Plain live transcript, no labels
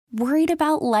Worried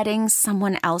about letting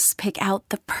someone else pick out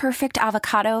the perfect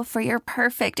avocado for your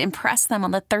perfect impress them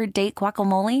on the third date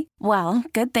guacamole? Well,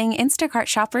 good thing Instacart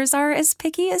shoppers are as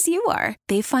picky as you are.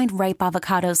 They find ripe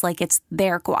avocados like it's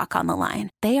their guac on the line.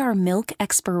 They are milk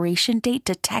expiration date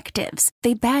detectives.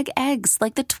 They bag eggs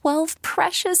like the 12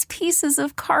 precious pieces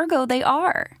of cargo they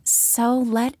are. So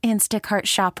let Instacart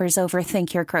shoppers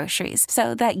overthink your groceries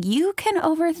so that you can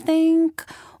overthink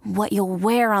what you'll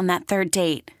wear on that third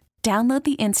date. Download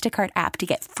the Instacart app to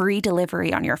get free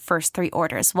delivery on your first 3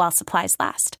 orders while supplies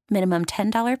last. Minimum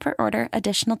 $10 per order.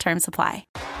 Additional terms apply.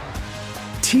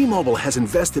 T-Mobile has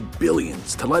invested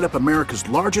billions to light up America's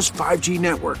largest 5G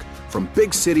network, from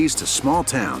big cities to small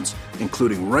towns,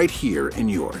 including right here in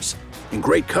yours. And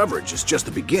great coverage is just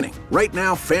the beginning. Right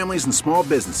now, families and small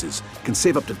businesses can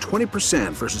save up to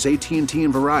 20% versus AT&T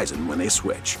and Verizon when they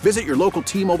switch. Visit your local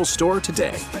T-Mobile store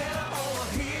today.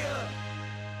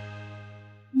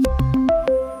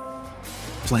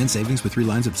 Plan savings with 3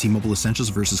 lines of T-Mobile Essentials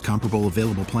versus comparable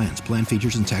available plans. Plan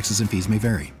features and taxes and fees may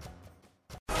vary.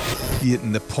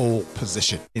 In the pole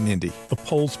position in Indy. The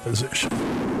pole's position.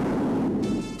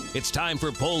 It's time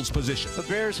for Pole's Position. The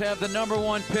Bears have the number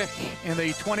 1 pick in the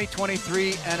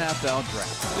 2023 NFL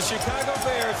Draft. The Chicago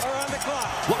Bears are on the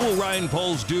clock. What will Ryan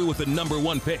Poles do with the number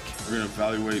 1 pick? We're going to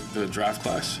evaluate the draft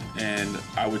class, and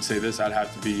I would say this, I'd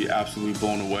have to be absolutely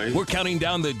blown away. We're counting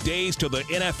down the days to the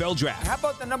NFL Draft. How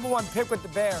about the number 1 pick with the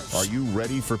Bears? Are you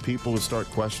ready for people to start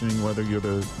questioning whether you're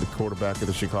the quarterback of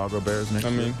the Chicago Bears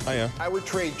next year? I am. I would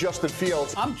trade Justin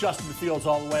Fields. I'm Justin Fields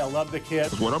all the way. I love the kid.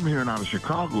 What I'm hearing out of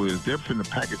Chicago is they're finna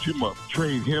package him up,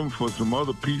 trade him for some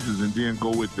other pieces, and then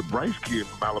go with the Bryce kid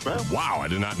from Alabama. Wow, I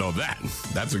did not know that.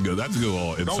 That's a good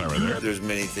little insight right there. There's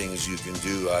many things you can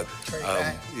do.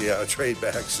 Trade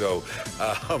back. So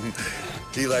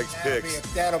he likes picks.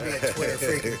 That'll be a Twitter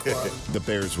freaking quote. The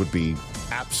Bears would be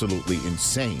absolutely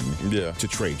insane to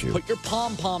trade you. Put your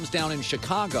pom-poms down in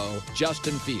Chicago,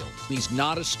 Justin Fields. He's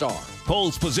not a star.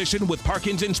 Pole's Position with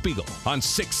Parkins and Spiegel on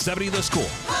 670 The Score.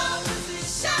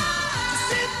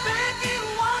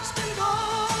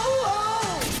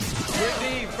 With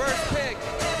the first pick,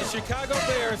 the Chicago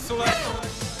Bears select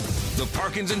The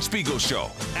Parkins and Spiegel Show.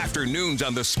 Afternoons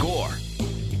on The Score.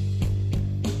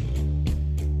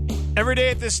 Every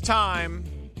day at this time,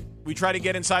 we try to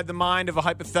get inside the mind of a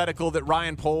hypothetical that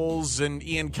Ryan Poles and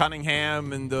Ian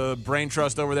Cunningham and the brain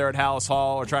trust over there at Hallis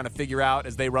Hall are trying to figure out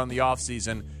as they run the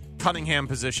offseason. Cunningham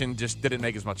position just didn't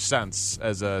make as much sense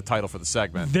as a title for the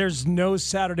segment. There's no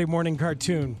Saturday morning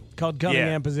cartoon called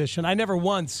Cunningham Position. I never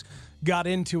once got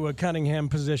into a Cunningham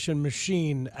Position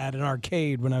machine at an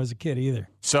arcade when I was a kid either.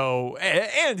 So,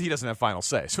 and he doesn't have final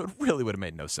say, so it really would have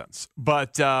made no sense.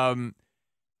 But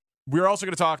we're also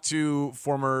going to talk to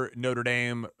former Notre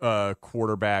Dame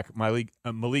quarterback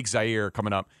Malik Zaire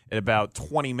coming up in about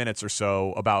 20 minutes or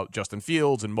so about Justin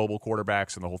Fields and mobile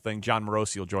quarterbacks and the whole thing. John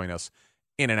Morosi will join us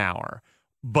in an hour.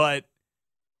 But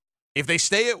if they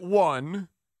stay at 1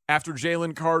 after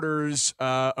Jalen Carter's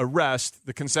arrest,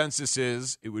 the consensus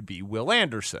is it would be Will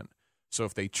Anderson. So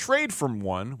if they trade from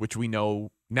 1, which we now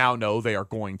know they are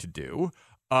going to do,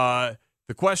 the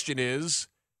question is,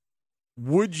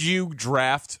 would you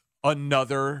draft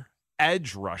another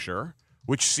edge rusher,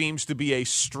 which seems to be a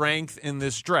strength in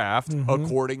this draft,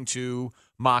 according to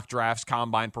mock drafts,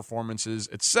 combine performances,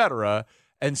 etc.,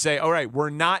 and say, all right, we're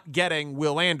not getting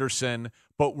Will Anderson,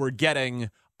 but we're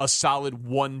getting a solid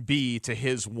 1B to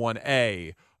his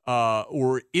 1A?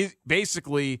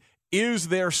 Is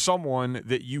there someone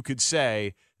that you could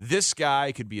say, this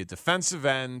guy could be a defensive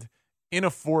end in a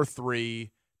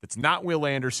 4-3 that's not Will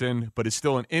Anderson, but is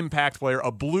still an impact player,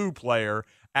 a blue player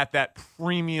at that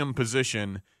premium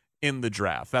position in the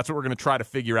draft? That's what we're going to try to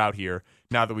figure out here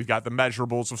now that we've got the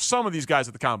measurables of some of these guys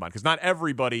at the Combine, because not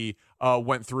everybody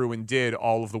went through and did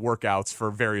all of the workouts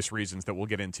for various reasons that we'll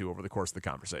get into over the course of the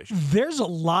conversation. There's a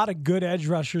lot of good edge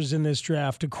rushers in this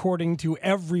draft, according to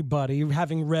everybody,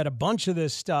 having read a bunch of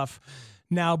this stuff.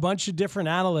 Now, a bunch of different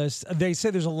analysts, they say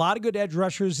there's a lot of good edge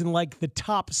rushers in like the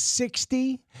top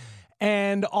 60,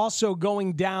 and also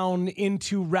going down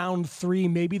into round 3,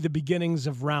 maybe the beginnings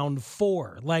of round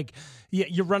 4. Like,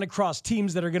 you run across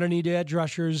teams that are going to need edge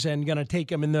rushers and going to take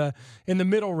them in the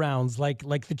middle rounds, like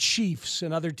the Chiefs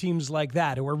and other teams like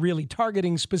that, who are really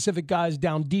targeting specific guys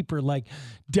down deeper, like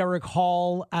Derek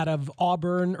Hall out of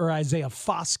Auburn or Isaiah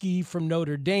Foskey from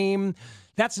Notre Dame.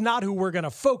 That's not who we're going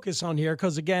to focus on here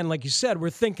because, again, like you said,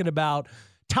 we're thinking about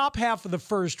top half of the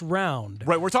first round.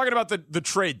 Right, we're talking about the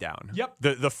trade down. Yep.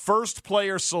 The first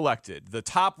player selected, the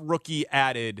top rookie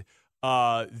added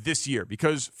this year.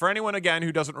 Because for anyone, again,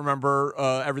 who doesn't remember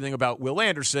everything about Will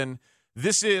Anderson,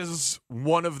 this is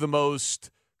one of the most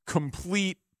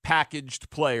complete packaged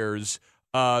players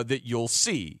that you'll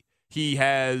see. He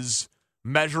has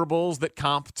measurables that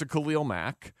comp to Khalil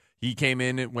Mack. He came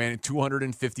in and went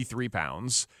 253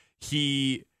 pounds.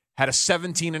 He had a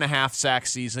 17.5 sack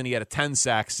season. He had a 10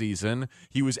 sack season.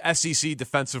 He was SEC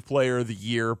Defensive Player of the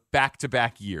Year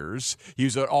back-to-back years. He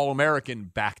was an All-American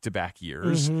back-to-back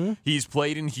years. Mm-hmm. He's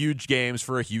played in huge games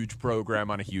for a huge program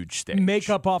on a huge stage.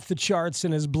 Makeup off the charts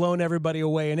and has blown everybody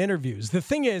away in interviews. The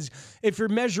thing is, if you're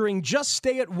measuring just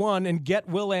stay at one and get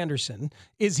Will Anderson,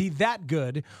 is he that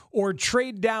good? Or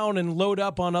trade down and load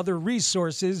up on other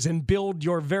resources and build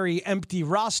your very empty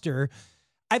roster?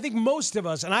 I think most of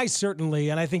us, and I certainly,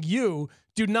 and I think you,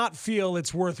 do not feel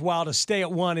it's worthwhile to stay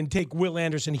at one and take Will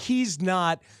Anderson. He's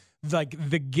not like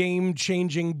the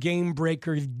game-changing,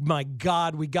 game-breaker, my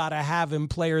God, we got to have him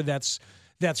player that's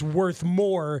worth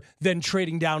more than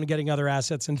trading down and getting other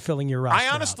assets and filling your roster.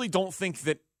 I honestly don't think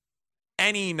that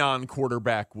any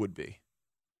non-quarterback would be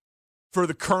for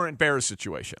the current Bears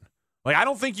situation. Like, I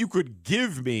don't think you could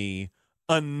give me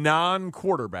a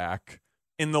non-quarterback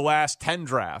in the last 10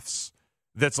 drafts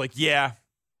that's like, yeah,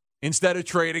 instead of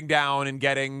trading down and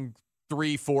getting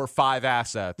 3, 4, 5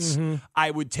 assets,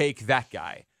 I would take that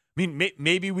guy. I mean,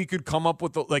 maybe we could come up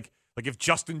with like if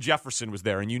Justin Jefferson was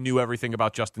there and you knew everything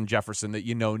about Justin Jefferson that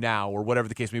you know now, or whatever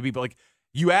the case may be. But like,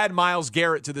 you add Myles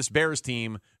Garrett to this Bears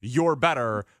team, you're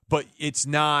better, but it's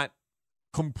not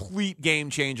complete game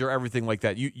changer, everything like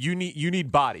that. You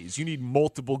need bodies. You need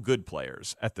multiple good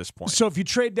players at this point. So if you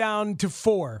trade down to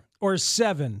 4 or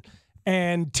 7.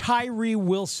 And Tyree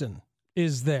Wilson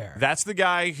is there. That's the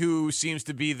guy who seems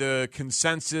to be the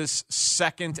consensus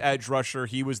second edge rusher.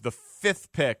 He was the 5th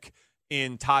pick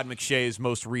in Todd McShay's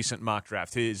most recent mock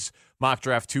draft, his mock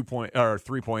draft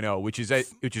 3.0, which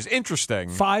is interesting.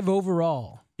 5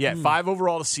 overall. Yeah, 5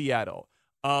 overall to Seattle.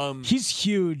 He's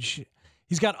huge.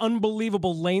 He's got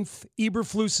unbelievable length.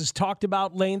 Eberflus has talked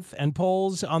about length and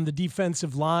poles on the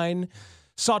defensive line.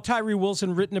 Saw Tyree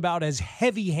Wilson written about as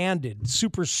heavy-handed,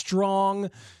 super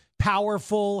strong,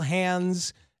 powerful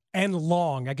hands, and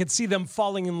long. I could see them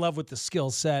falling in love with the skill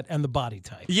set and the body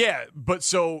type. Yeah, but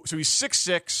so he's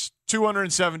 6'6",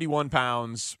 271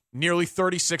 pounds, nearly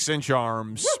 36-inch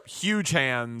arms, huge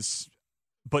hands.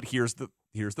 But here's the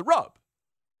rub.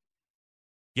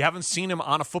 You haven't seen him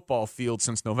on a football field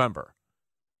since November.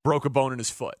 Broke a bone in his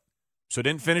foot. So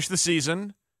didn't finish the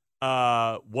season.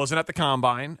 Wasn't at the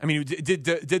combine. I mean, did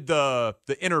the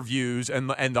interviews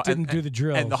and didn't do the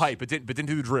drills and the hype, but didn't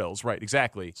do the drills. Right,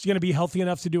 exactly. Is he going to be healthy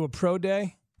enough to do a pro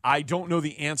day? I don't know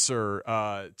the answer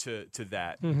to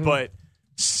that, but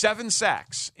 7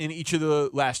 sacks in each of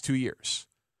the last 2 years.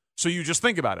 So you just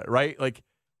think about it, right? Like,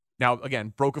 now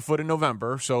again, broke a foot in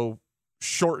November, so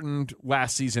shortened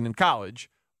last season in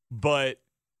college, but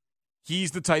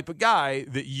he's the type of guy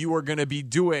that you are going to be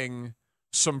doing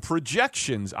some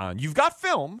projections on. You've got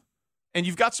film and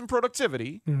you've got some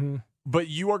productivity, but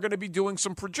you are going to be doing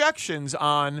some projections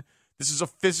on, this is a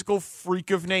physical freak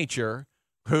of nature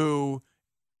who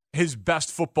his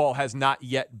best football has not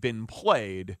yet been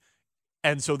played.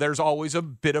 And so there's always a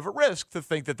bit of a risk to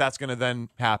think that that's going to then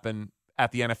happen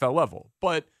at the NFL level.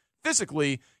 But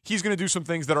physically, he's going to do some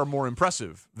things that are more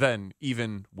impressive than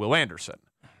even Will Anderson.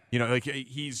 You know, like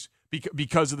he's,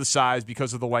 because of the size,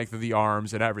 because of the length of the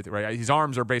arms and everything, right? His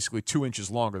arms are basically 2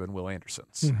 inches longer than Will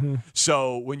Anderson's.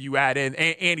 So when you add in,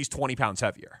 and he's 20 pounds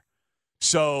heavier.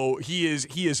 So he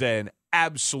is an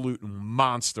absolute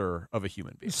monster of a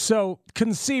human being. So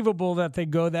conceivable that they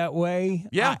go that way.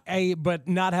 Yeah. But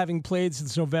not having played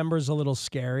since November is a little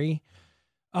scary.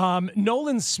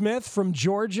 Nolan Smith from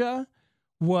Georgia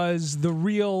was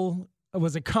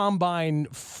a combine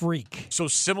freak. So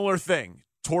similar thing.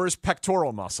 Tore his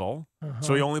pectoral muscle,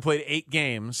 so he only played 8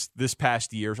 games this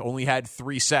past year, only had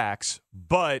 3 sacks,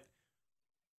 but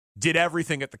did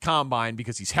everything at the combine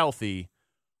because he's healthy.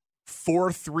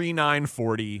 4.39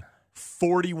 40,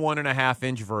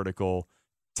 41.5-inch vertical,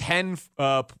 10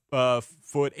 foot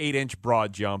 8-inch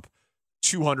broad jump,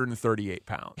 238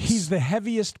 pounds. He's the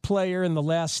heaviest player in the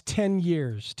last 10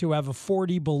 years to have a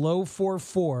 40 below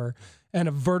 4.4 and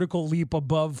a vertical leap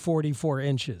above 44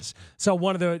 inches. So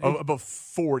one of the above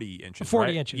 40 inches. 40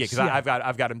 right? inches. Yeah, because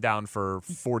I've got him down for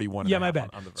 41. Yeah, my bad.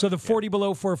 So the 40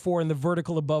 below 4.4 and the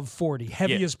vertical above 40.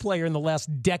 Heaviest player in the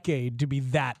last decade to be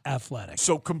that athletic.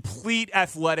 So complete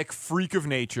athletic freak of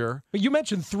nature. But you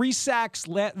mentioned 3 sacks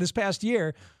this past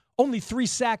year. Only 3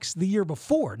 sacks the year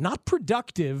before. Not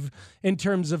productive in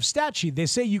terms of stat sheet. They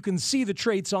say you can see the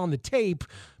traits on the tape,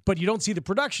 but you don't see the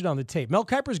production on the tape. Mel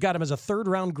Kiper's got him as a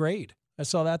 3rd-round grade. I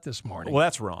saw that this morning. Well,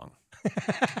 that's wrong.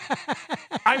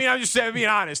 I mean, I'm just saying, being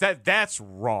honest. That's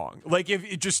wrong. Like, if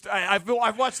it just, I've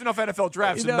watched enough NFL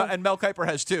drafts, and Mel Kiper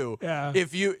has too. Yeah.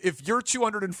 If you're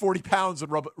 240 pounds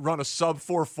and run a sub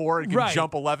 4.4 and can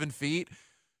jump 11 feet,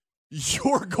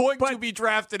 you're going to be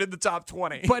drafted in the top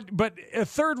 20. But a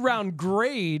third round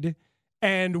grade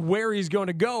and where he's going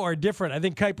to go are different. I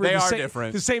think Kiper,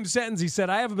 different. The same sentence, he said,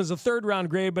 I have him as a third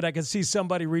round grade, but I can see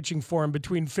somebody reaching for him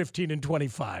between 15 and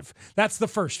 25. That's the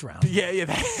first round. Yeah,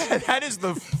 that is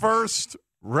the first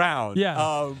round.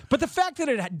 Yeah. But the fact that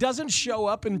it doesn't show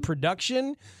up in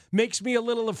production makes me a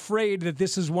little afraid that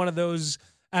this is one of those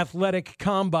athletic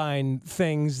combine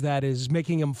things that is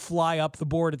making him fly up the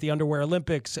board at the Underwear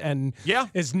Olympics and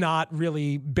is not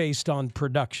really based on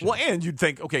production. Well, and you'd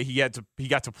think, okay, he got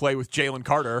to play with Jalen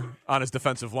Carter on his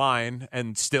defensive line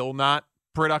and still not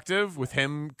productive with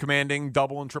him commanding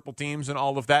double and triple teams and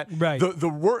all of that. Right.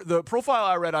 The profile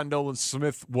I read on Nolan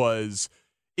Smith was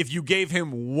if you gave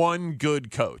him one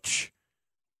good coach,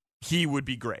 he would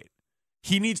be great.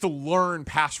 He needs to learn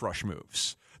pass rush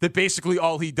moves. That basically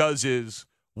all he does is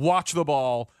watch the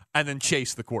ball and then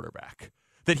chase the quarterback.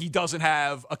 That he doesn't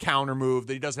have a counter move,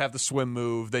 that he doesn't have the swim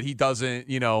move, that he doesn't,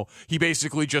 he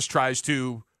basically just tries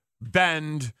to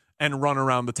bend and run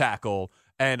around the tackle,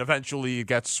 and eventually it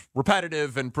gets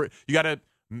repetitive, and you got to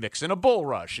mix in a bull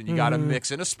rush, and you got to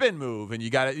mix in a spin move, and you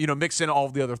got to, mix in all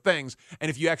the other things. And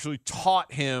if you actually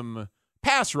taught him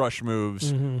pass rush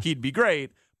moves, he'd be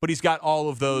great, but he's got all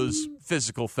of those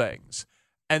physical things.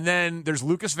 And then there's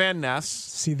Lucas Van Ness.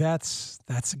 See, that's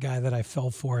a guy that I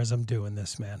fell for as I'm doing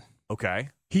this, man. Okay.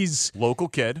 He's local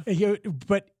kid.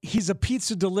 But he's a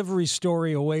pizza delivery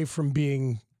story away from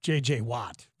being J.J.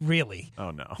 Watt, really.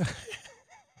 Oh, no.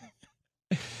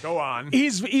 Go on.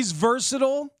 He's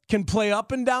versatile, can play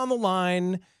up and down the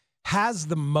line, has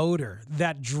the motor,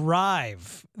 that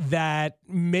drive that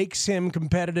makes him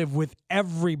competitive with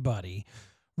everybody.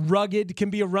 Rugged, can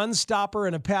be a run stopper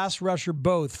and a pass rusher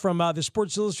both. From the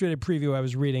Sports Illustrated preview I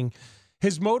was reading,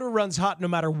 his motor runs hot no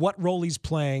matter what role he's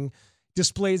playing,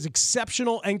 displays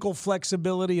exceptional ankle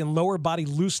flexibility and lower body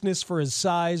looseness for his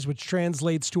size, which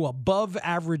translates to above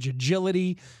average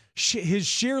agility. His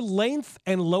sheer length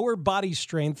and lower body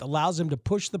strength allows him to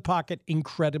push the pocket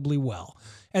incredibly well.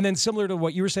 And then similar to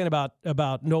what you were saying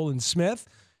about Nolan Smith,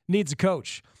 needs a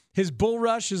coach. His bull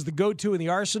rush is the go-to in the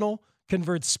arsenal.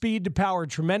 Converts speed to power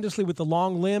tremendously with the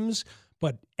long limbs,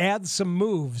 but adds some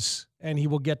moves, and he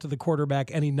will get to the quarterback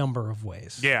any number of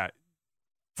ways. Yeah.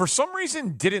 For some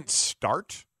reason, didn't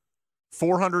start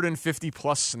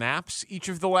 450-plus snaps each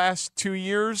of the last 2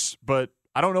 years, but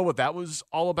I don't know what that was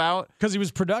all about. Because he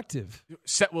was productive.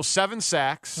 7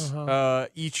 sacks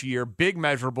each year, big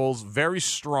measurables, very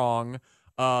strong,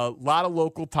 a lot of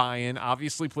local tie-in,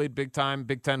 obviously played big-time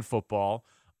Big Ten football,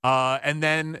 and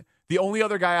then the only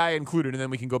other guy I included, and then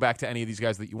we can go back to any of these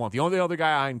guys that you want. The only other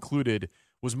guy I included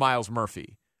was Miles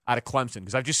Murphy out of Clemson,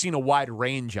 because I've just seen a wide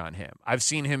range on him. I've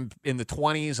seen him in the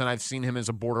 20s, and I've seen him as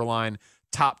a borderline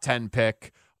top 10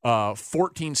 pick.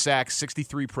 14 sacks,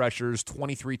 63 pressures,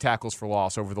 23 tackles for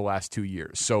loss over the last 2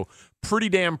 years. So pretty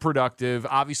damn productive.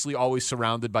 Obviously always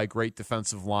surrounded by great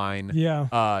defensive line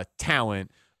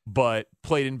talent, but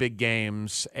played in big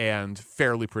games and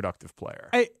fairly productive player.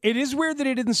 It is weird that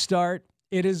he didn't start.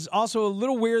 It is also a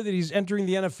little weird that he's entering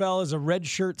the NFL as a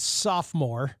redshirt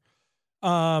sophomore.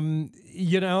 But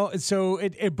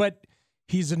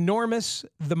he's enormous.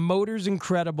 The motor's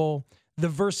incredible. The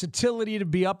versatility to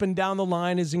be up and down the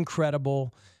line is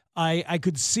incredible. I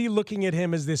could see looking at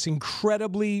him as this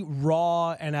incredibly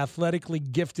raw and athletically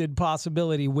gifted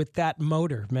possibility with that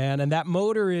motor, man. And that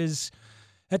motor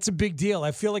that's a big deal.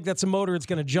 I feel like that's a motor that's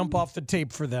going to jump off the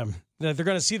tape for them. They're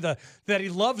going to see that he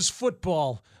loves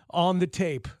football on the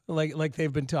tape, like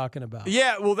they've been talking about.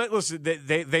 Yeah, well, listen,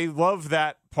 they love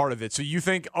that part of it. So you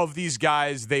think of these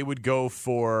guys, they would go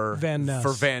for Van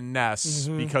Ness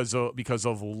because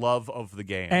of love of the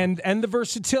game and the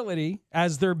versatility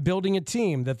as they're building a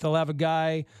team, that they'll have a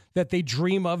guy that they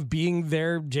dream of being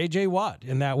their J.J. Watt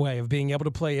in that way, of being able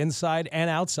to play inside and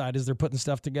outside as they're putting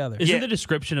stuff together. Isn't the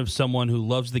description of someone who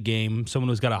loves the game, someone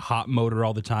who's got a hot motor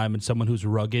all the time, and someone who's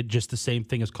rugged just the same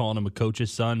thing as calling him a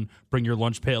coach's son, bring your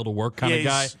lunch pail to work kind of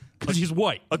guy? Because he's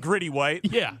white. A gritty white.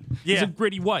 Yeah. He's a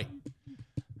gritty white.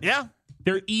 Yeah.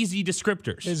 They're easy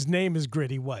descriptors. His name is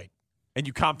Gritty White. And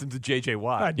you comped him to J.J.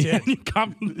 Watt. I did. You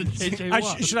comped him to J.J.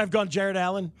 Watt. Should I have gone Jared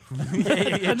Allen?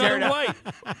 Another white.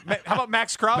 How about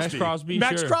Max Crosby?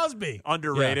 Max Crosby.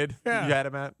 Underrated. Yeah. You had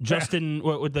him at? Justin,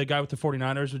 with the guy with the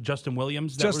 49ers, with Justin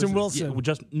Williams?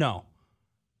 Wilson. No.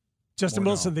 Justin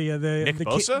Wilson,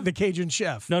 the Cajun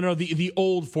chef. No, the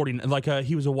old 49, like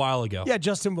he was a while ago. Yeah,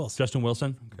 Justin Wilson. Justin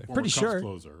Wilson? Okay. Pretty sure.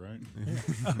 Closer,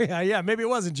 right? yeah, maybe it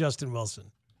wasn't Justin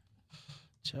Wilson.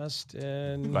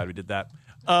 Justin. Glad we did that.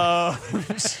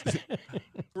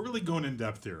 We're really going in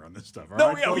depth here on this stuff. All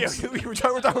No, right, yeah, we're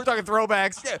talking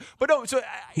throwbacks. Yeah, but no. So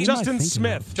Justin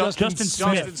Smith. Justin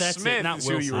Smith. That's Smith it, not is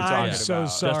who you were Wilson. talking I'm so about.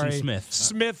 sorry. Justin Smith.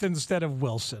 Smith instead of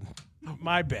Wilson.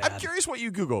 My bad. I'm curious what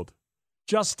you Googled.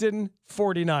 Justin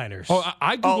 49ers. Oh,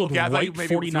 I Googled okay, I thought white you maybe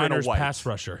threw in a 49ers white. pass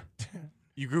rusher.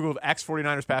 You Googled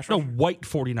ex-49ers pass No, rusher? white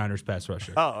 49ers pass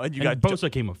rusher. Oh, and you got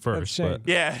Bosa came up first. But.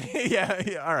 Yeah,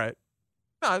 all right.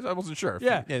 No, I wasn't sure.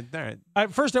 Yeah. All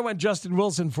right. First, I went Justin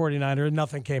Wilson 49er, and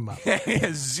nothing came up.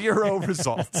 Zero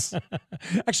results.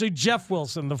 Actually, Jeff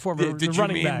Wilson, the former Did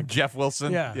running you mean back. Jeff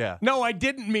Wilson? Yeah. No, I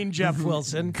didn't mean Jeff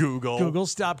Wilson. Google,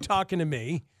 stop talking to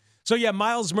me. So, yeah,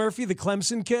 Miles Murphy, the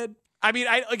Clemson kid. I mean,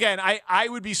 I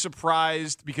would be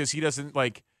surprised because he doesn't,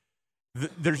 like,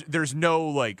 there's no,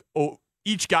 like,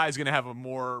 each guy's going to have a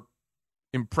more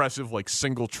impressive, like,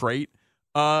 single trait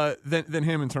than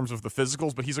him in terms of the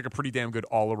physicals, but he's like a pretty damn good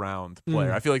all-around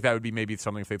player. I feel like that would be maybe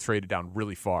something if they traded down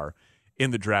really far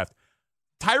in the draft.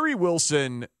 Tyree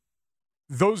Wilson,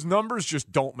 those numbers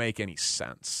just don't make any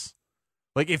sense.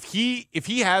 Like if he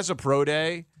has a pro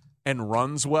day and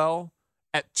runs well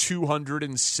at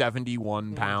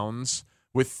 271 pounds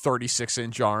with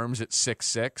 36-inch arms at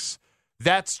 6'6",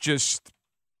 that's just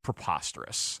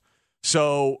preposterous.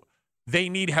 So they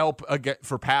need help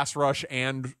for pass rush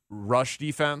and rush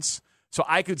defense. So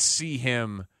I could see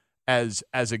him as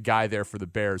a guy there for the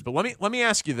Bears. But let me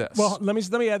ask you this. Well, let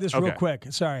me add this real Okay. quick.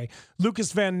 Sorry.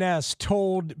 Lucas Van Ness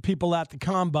told people at the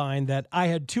Combine that I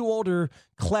had two older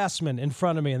classmen in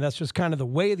front of me, and that's just kind of the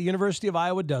way the University of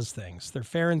Iowa does things. They're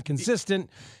fair and consistent,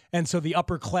 and so the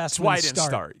upperclassmen That's why he didn't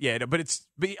start. Yeah, no, but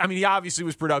I mean, he obviously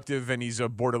was productive, and he's a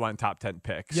borderline top 10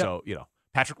 pick. Yep. So,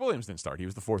 Patrick Williams didn't start. He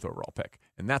was the 4th overall pick,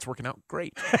 and that's working out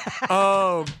great.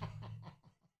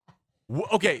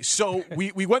 Okay, so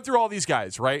we went through all these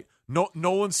guys, right?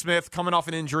 Nolan Smith coming off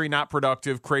an injury, not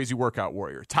productive, crazy workout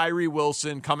warrior. Tyree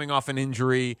Wilson coming off an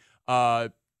injury,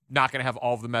 not going to have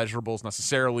all of the measurables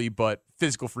necessarily, but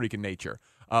physical freak in nature.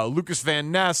 Lucas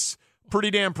Van Ness,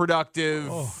 pretty damn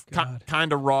productive,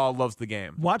 kind of raw, loves the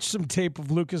game. Watch some tape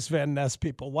of Lucas Van Ness,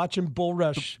 people. Watch him bull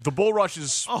rush. The bull rush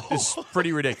is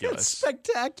pretty ridiculous. It's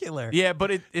spectacular. Yeah,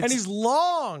 but it's... And he's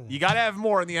long. You got to have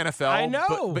more in the NFL. I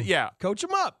know. But yeah. Coach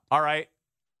him up. All right.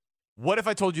 What if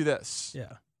I told you this?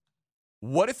 Yeah.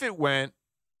 What if it went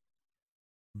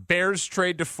Bears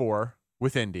trade to 4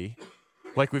 with Indy,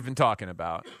 like we've been talking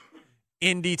about.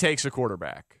 Indy takes a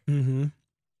quarterback. Mm-hmm.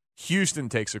 Houston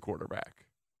takes a quarterback.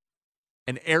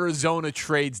 And Arizona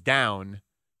trades down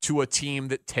to a team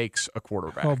that takes a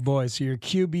quarterback. Oh, boy. So you're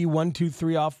QB 1, 2,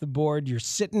 3 off the board. You're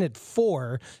sitting at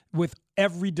 4 with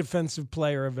every defensive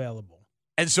player available.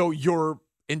 And so your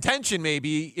intention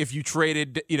maybe, if you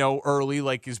traded, early,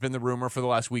 like has been the rumor for the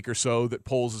last week or so, that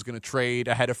Poles is going to trade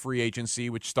ahead of free agency,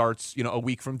 which starts, a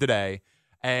week from today.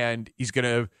 And he's going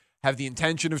to have the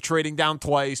intention of trading down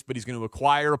twice, but he's going to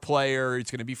acquire a player. It's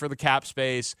going to be for the cap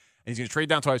space, and he's going to trade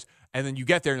down twice. And then you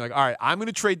get there and you're like, all right, I'm going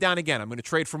to trade down again. I'm going to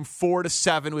trade from 4 to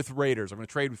 7 with Raiders. I'm going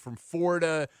to trade from 4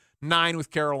 to 9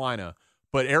 with Carolina.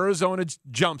 But Arizona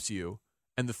jumps you,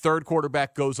 and the third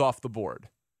quarterback goes off the board.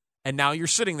 And now you're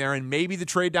sitting there, and maybe the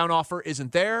trade down offer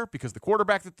isn't there because the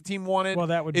quarterback that the team wanted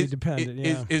that would be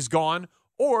dependent, is gone,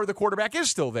 or the quarterback is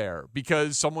still there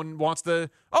because someone wants to,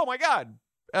 oh, my God.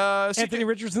 Anthony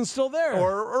Richardson's still there.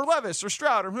 Or Levis or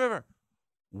Stroud or whoever.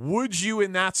 Would you,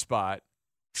 in that spot,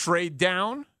 trade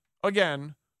down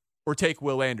again or take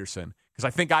Will Anderson? Because I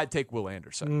think I'd take Will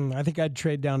Anderson. I think I'd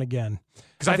trade down again.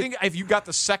 Because I think if you got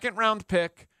the second-round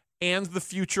pick and the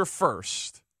future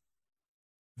first,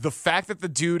 the fact that the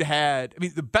dude had,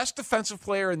 the best defensive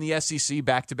player in the SEC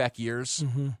back-to-back years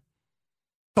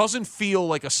doesn't feel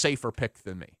like a safer pick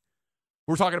than me.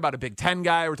 We're talking about a Big Ten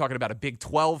guy. We're talking about a Big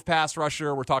 12 pass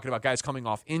rusher. We're talking about guys coming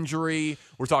off injury.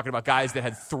 We're talking about guys that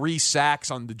had 3 sacks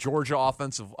on the Georgia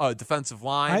defensive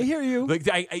line. I hear you. Like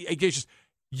I just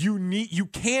you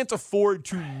can't afford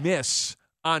to miss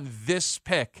on this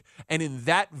pick. And in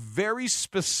that very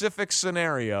specific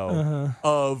scenario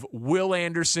of Will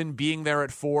Anderson being there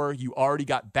at 4, you already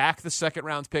got back the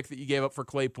second-round pick that you gave up for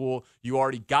Claypool. You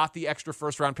already got the extra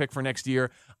first-round pick for next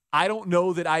year. I don't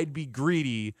know that I'd be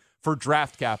greedy for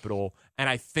draft capital, and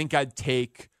I think I'd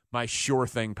take my sure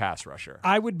thing pass rusher.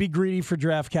 I would be greedy for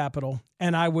draft capital,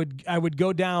 and I would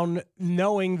go down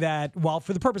knowing that while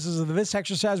for the purposes of this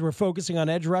exercise we're focusing on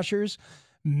edge rushers,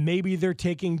 maybe they're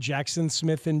taking Jackson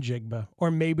Smith and Jigba, or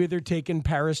maybe they're taking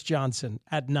Paris Johnson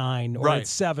at 9 or at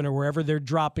 7 or wherever they're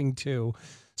dropping to.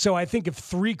 So I think if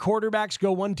 3 quarterbacks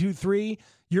go 1, 2, 3,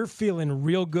 you're feeling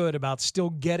real good about still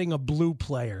getting a blue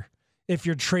player if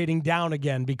you're trading down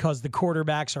again because the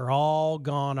quarterbacks are all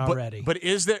gone already. But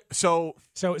is there so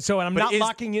and I'm not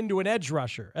locking into an edge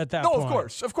rusher at that point. No,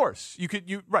 of course.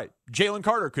 You right. Jalen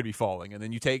Carter could be falling, and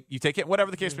then you take it, whatever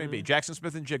the case may be, Jackson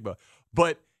Smith and Jigba.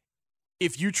 But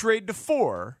if you trade to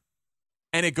 4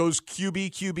 and it goes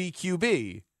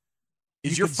QB,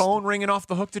 is your phone ringing off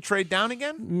the hook to trade down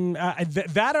again?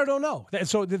 That I don't know.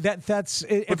 So that's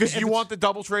because you want the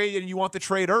double trade and you want the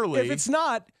trade early. If it's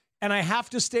not, and I have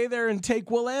to stay there and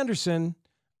take Will Anderson,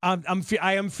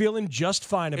 I am feeling just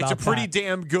fine about that. It's a pretty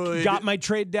damn good. Got my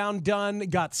trade down done,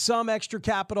 got some extra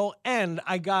capital, and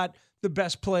I got the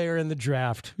best player in the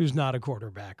draft who's not a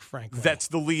quarterback, frankly. That's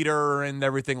the leader and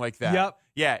everything like that. Yep.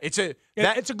 Yeah, it's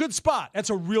a good spot. That's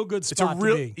a real good spot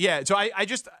to be. Yeah, so I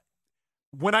just...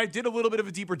 When I did a little bit of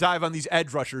a deeper dive on these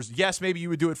edge rushers, yes, maybe you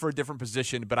would do it for a different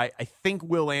position, but I think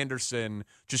Will Anderson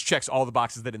just checks all the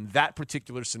boxes that in that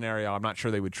particular scenario, I'm not sure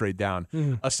they would trade down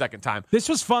a second time. This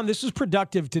was fun. This was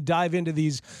productive to dive into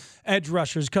these edge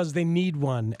rushers because they need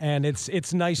one, and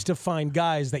it's nice to find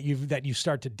guys that you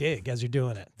start to dig as you're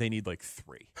doing it. They need like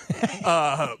 3.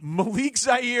 Malik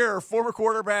Zaire, former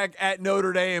quarterback at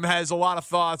Notre Dame, has a lot of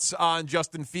thoughts on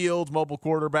Justin Fields, mobile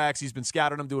quarterbacks. He's been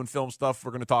scouting them, doing film stuff.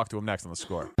 We're going to talk to him next on the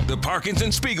Score. The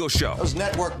Parkinson Spiegel Show. Those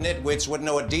network nitwits wouldn't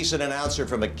know a decent announcer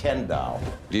from a Ken doll.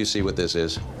 Do you see what this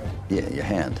is? Yeah, your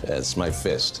hand. It's my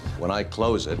fist. When I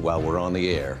close it while we're on the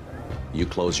air, you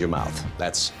close your mouth.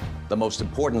 That's the most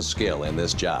important skill in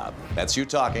this job. That's you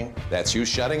talking. That's you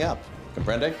shutting up.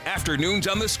 Comprende? Afternoons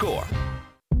on the Score.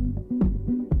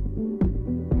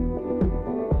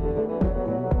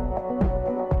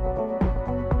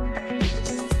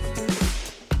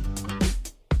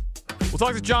 We'll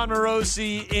talk to John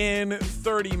Morosi in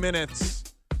 30 minutes.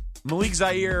 Malik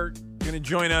Zaire going to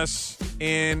join us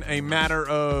in a matter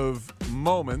of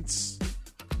moments.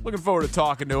 Looking forward to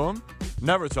talking to him.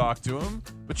 Never talked to him,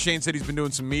 but Shane said he's been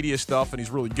doing some media stuff and he's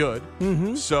really good.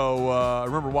 Mm-hmm. So I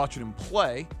remember watching him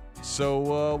play.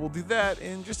 So we'll do that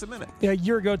in just a minute. Yeah, a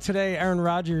year ago today, Aaron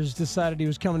Rodgers decided he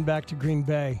was coming back to Green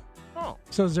Bay. Oh.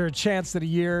 So is there a chance that a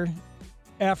year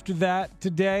after that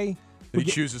today... He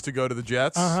chooses to go to the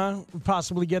Jets?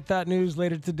 Possibly get that news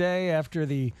later today after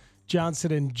the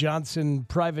Johnson & Johnson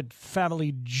private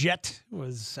family jet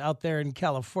was out there in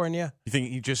California. You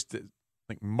think he just...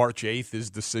 Like March 8th is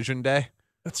decision day?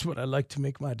 That's what I like to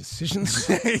make my decisions.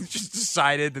 He just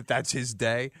decided that that's his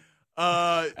day.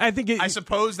 I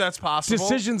suppose that's possible.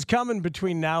 Decisions coming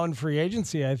between now and free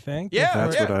agency, I think. Yeah.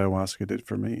 That's what ayahuasca did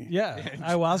for me. Yeah.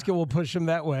 Ayahuasca will push him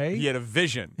that way. He had a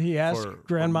vision. He asked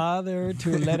grandmother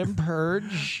to let him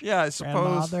purge. Yeah, I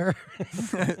suppose.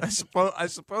 I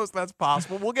suppose that's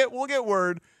possible. We'll get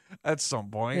word at some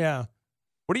point. Yeah.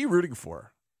 What are you rooting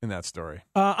for in that story?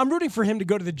 I'm rooting for him to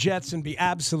go to the Jets and be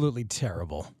absolutely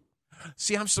terrible.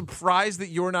 See, I'm surprised that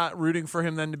you're not rooting for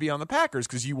him then to be on the Packers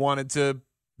because you wanted to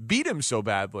beat him so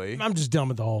badly. I'm just done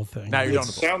with the whole thing. Now you're done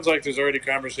with it. Sounds like there's already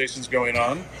conversations going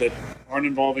on that aren't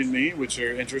involving me, which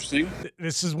are interesting.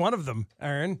 This is one of them,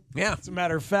 Aaron. Yeah. As a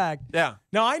matter of fact. Yeah.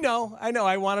 No, I know.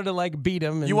 I wanted to beat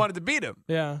him. And, you wanted to beat him.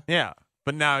 Yeah. Yeah.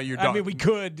 But now you're done. I mean,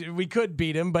 we could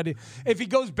beat him, but if he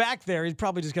goes back there, he's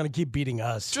probably just going to keep beating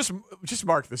us. Just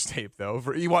mark this tape, though.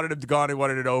 He wanted him to go, he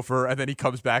wanted it over, and then he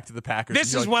comes back to the Packers.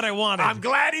 This is what I wanted. I'm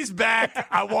glad he's back.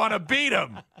 I want to beat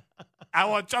him. I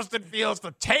want Justin Fields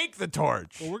to take the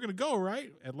torch. Well, we're going to go,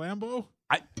 right? At Lambeau?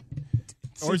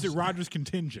 Or is it Rodgers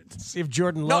contingent? See if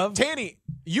Jordan Love. No, Tanny,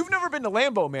 you've never been to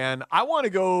Lambeau, man. I want to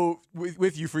go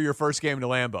with you for your first game to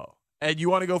Lambeau. And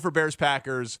you want to go for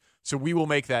Bears-Packers, so we will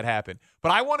make that happen.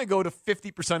 But I want to go to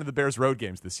 50% of the Bears road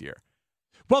games this year.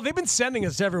 Well, they've been sending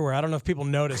us everywhere. I don't know if people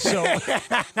notice. So,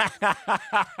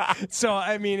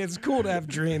 I mean, it's cool to have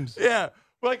dreams. Yeah.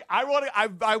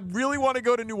 I really want to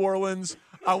go to New Orleans.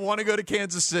 I want to go to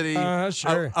Kansas City.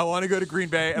 Sure. I want to go to Green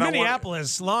Bay. And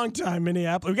Minneapolis, long time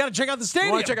Minneapolis. We got to check out the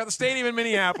stadium. I want to check out the stadium in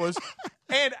Minneapolis.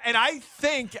 and I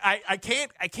think I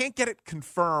can't get it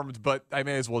confirmed, but I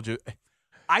may as well just.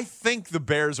 I think the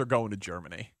Bears are going to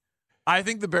Germany. I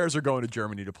think the Bears are going to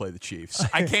Germany to play the Chiefs.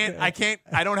 I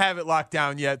don't have it locked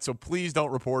down yet, so please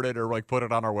don't report it or put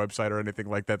it on our website or anything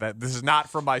like that. This is not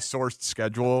from my sourced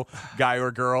schedule, guy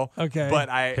or girl. Okay. But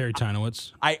Harry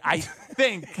Tynowitz. I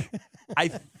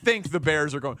think the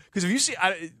Bears are going because if you see,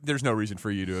 there's no reason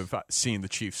for you to have seen the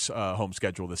Chiefs' home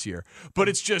schedule this year, but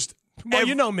it's just Well,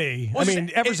 you know me. I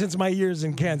mean, ever since my years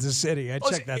in Kansas City, I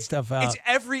check that stuff out. It's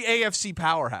every AFC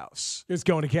powerhouse. It's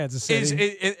going to Kansas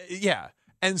City. Yeah.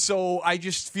 And so I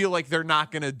just feel like they're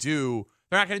not going to do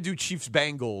Chiefs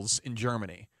Bengals in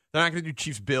Germany. They're not going to do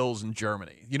Chiefs Bills in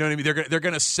Germany. You know what I mean? They're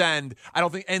going to send. I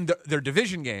don't think, and their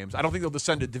division games. I don't think they'll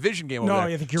send a division game over there.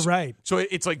 No, I think you're right. So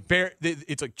it's like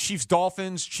It's like Chiefs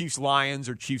Dolphins, Chiefs Lions,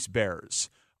 or Chiefs Bears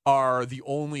are the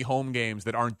only home games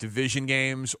that aren't division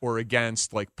games or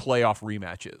against like playoff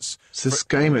rematches. This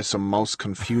game is the most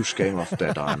confused game of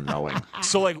that I'm knowing.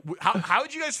 So like, how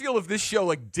would you guys feel if this show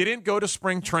like didn't go to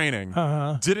spring training,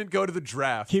 didn't go to the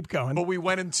draft, keep going, but we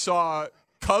went and saw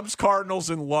Cubs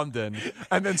Cardinals in London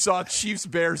and then saw Chiefs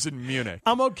Bears in Munich?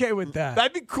 I'm okay with that.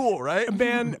 That'd be cool, right?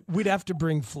 Man, we'd have to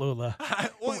bring Flula.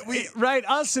 Right,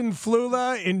 us and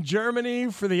Flula in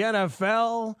Germany for the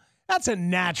NFL. That's a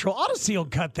natural. Odyssey will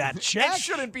cut that check. It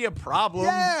shouldn't be a problem.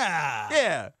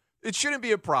 Yeah. It shouldn't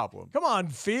be a problem. Come on,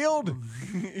 Field.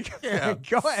 Yeah.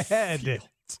 Go ahead.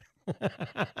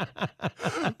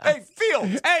 Hey,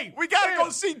 Fields. Hey, we got to go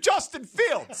see Justin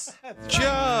Fields.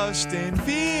 Justin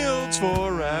Fields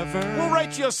forever. We'll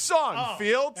write you a song,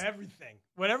 Fields. Everything.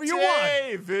 Whatever you want.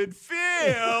 David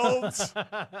Fields.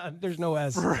 There's no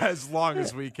S. For as long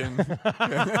as we can.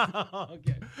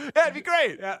 Okay. Yeah, it'd be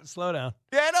great. Yeah, slow down.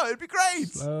 Yeah, no, it'd be great.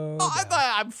 Slow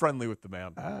I'm friendly with the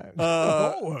man.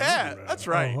 Yeah, that's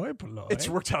right. It's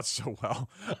worked out so well.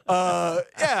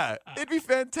 Yeah, it'd be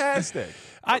fantastic.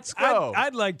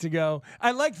 I'd like to go.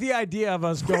 I like the idea of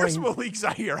us going. Where's Malik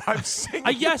Zaire? I'm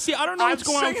singing. Yeah, see, I don't know what's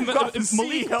going on with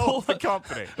Malik. Pulled the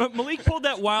company. Malik pulled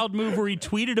that wild move where he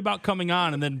tweeted about coming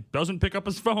on and then doesn't pick up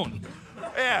his phone.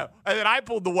 Yeah, and then I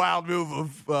pulled the wild move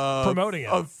of promoting it,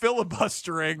 of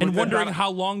filibustering, and wondering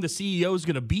how long the CEO is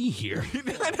going to be here. For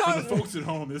the folks at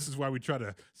home, this is why we try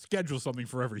to schedule something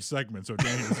for every segment, so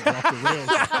Danny doesn't go off the rails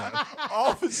like that.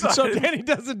 All of a sudden, so Danny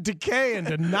doesn't decay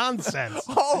into nonsense.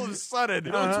 All of a sudden,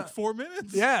 it only took 4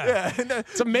 minutes. Yeah,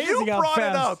 it's amazing how fast. You brought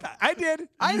it up. I did.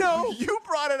 I know. You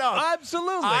brought it up.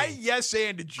 Absolutely. I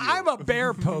yes-anded you. I'm a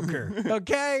bear poker.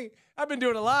 Okay. I've been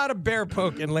doing a lot of bear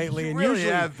poking lately, and really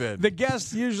usually have been. The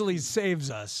guest usually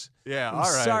saves us. Yeah, I'm all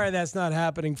right. Sorry that's not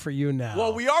happening for you now.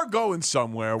 Well, we are going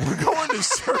somewhere. We're going to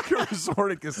Circa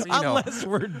Resort and Casino. Unless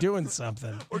we're doing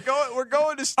something. We're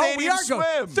going to Stadium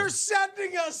Swim. They're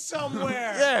sending us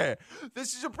somewhere. Yeah.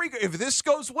 This is a pre. If this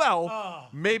goes well,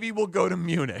 maybe we'll go to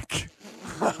Munich.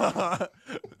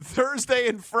 Thursday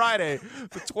and Friday,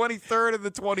 the 23rd and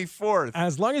the 24th.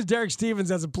 As long as Derek Stevens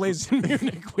has a place in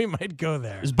Munich, we might go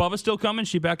there. Is Bubba still coming?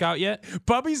 She back out yet?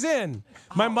 Bubby's in.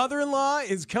 My mother-in-law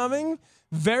is coming.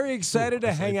 Very excited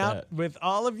to hang out with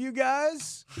all of you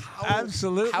guys.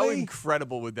 Absolutely. How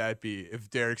incredible would that be if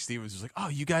Derek Stevens was like, "Oh,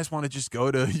 you guys want to just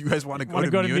go to? You guys want to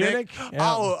go to Munich? Yeah.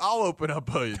 I'll open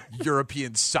up a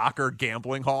European soccer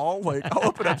gambling hall. Like I'll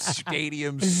open up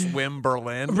Stadium Swim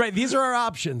Berlin. Right. These are our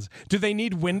options. Do they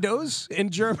need windows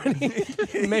in Germany?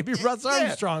 Maybe Russ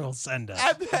Armstrong will send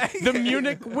us the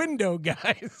Munich window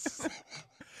guys.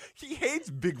 He hates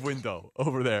Big Window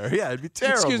over there. Yeah, it'd be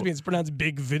terrible. Excuse me, it's pronounced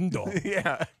Big Window.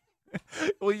 Yeah.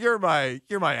 Well, you're my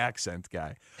accent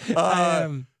guy.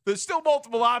 There's still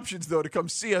multiple options though to come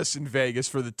see us in Vegas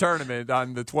for the tournament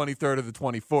on the 23rd or the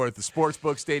 24th. The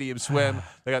Sportsbook, Stadium Swim.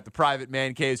 They got the private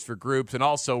man caves for groups, and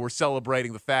also we're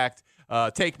celebrating the fact.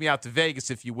 Take me out to Vegas,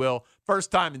 if you will.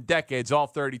 First time in decades, all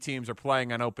 30 teams are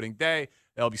playing on opening day.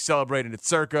 They'll be celebrating at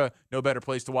Circa. No better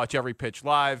place to watch every pitch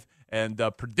live. And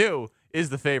Purdue is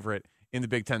the favorite in the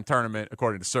Big Ten tournament,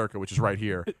 according to Circa, which is right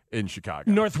here in Chicago.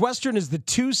 Northwestern is the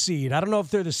 2 seed. I don't know if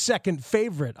they're the second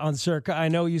favorite on Circa. I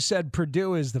know you said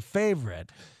Purdue is the favorite.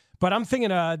 But I'm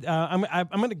thinking I'm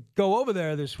going to go over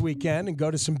there this weekend and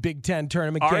go to some Big Ten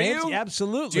tournament games. You?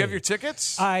 Absolutely. Do you have your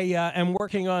tickets? I am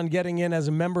working on getting in as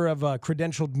a member of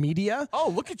Credentialed Media.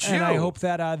 Oh, look at you. And I hope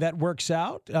that that works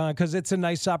out because it's a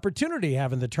nice opportunity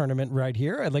having the tournament right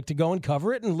here. I'd like to go and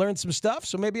cover it and learn some stuff,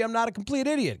 so maybe I'm not a complete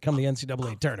idiot come the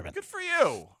NCAA tournament. Good for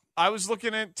you. I was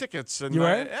looking at tickets, and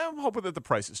I'm hoping that the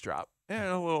prices drop.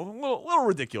 Yeah, a little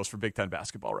ridiculous for Big Ten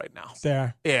basketball right now.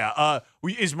 There. Yeah.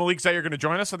 Is Malik Zaire going to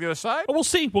join us on the other side? Oh, we'll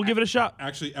see. We'll give it a shot.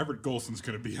 Actually, Everett Golson's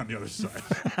going to be on the other side.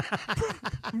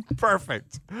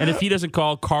 Perfect. And if he doesn't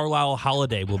call, Carlisle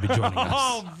Holiday will be joining us.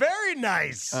 Oh, very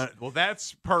nice. Well,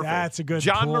 that's perfect. That's a good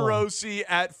John pull. Morosi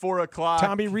at 4 o'clock.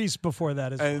 Tommy Reese before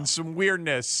that as well. And some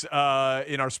weirdness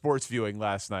in our sports viewing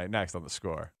last night. Next on The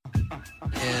Score.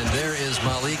 And there is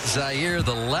Malik Zaire,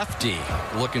 the lefty,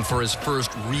 looking for his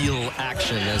first real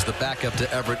action as the backup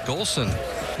to Everett Golson.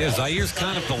 Yeah, Zaire's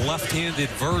kind of the left-handed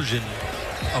version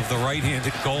of the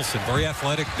right-handed Golson. Very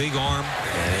athletic, big arm.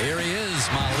 And here he is,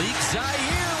 Malik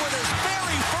Zaire, with his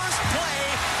very first play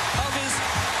of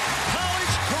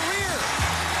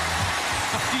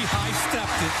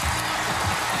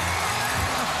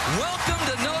Welcome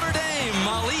to Notre Dame,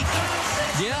 Malik.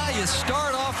 Yeah, you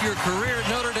start off your career at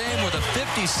Notre Dame with a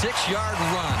 56-yard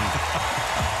run.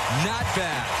 Not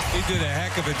bad. He did a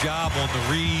heck of a job on the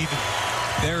read.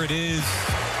 There it is.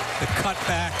 The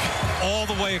cutback all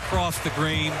the way across the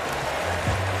green.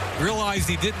 Realized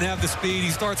he didn't have the speed.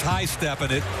 He starts high-stepping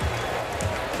it.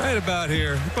 Right about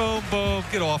here. Boom, boom.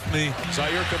 Get off me.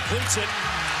 Zaire completes it.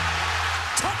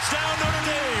 Touchdown, Notre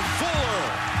Dame. Fuller.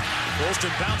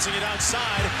 Golston bouncing it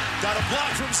outside. Got a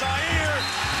block from Zaire.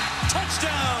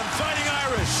 Touchdown, Fighting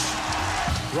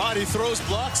Irish. Roddy throws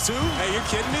blocks too. Hey, you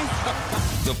kidding me?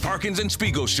 The Parkins and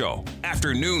Spiegel Show.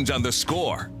 Afternoons on The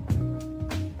Score.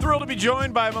 Thrilled to be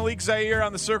joined by Malik Zaire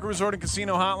on the Circa Resort and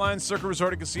Casino Hotline. Circa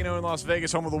Resort and Casino in Las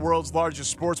Vegas, home of the world's largest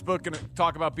sports book. Going to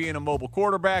talk about being a mobile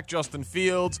quarterback, Justin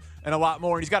Fields, and a lot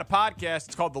more. And he's got a podcast.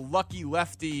 It's called the Lucky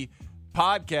Lefty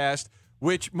Podcast,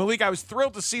 which, Malik, I was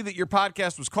thrilled to see that your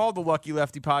podcast was called the Lucky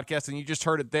Lefty Podcast, and you just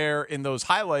heard it there in those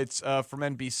highlights from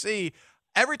NBC.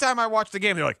 Every time I watch the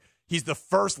game, they're like, he's the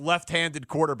first left-handed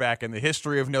quarterback in the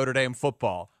history of Notre Dame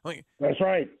football. Like, that's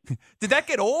right. Did that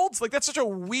get old? Like, that's such a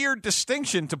weird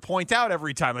distinction to point out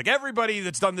every time. Like, everybody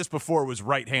that's done this before was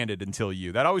right-handed until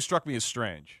you. That always struck me as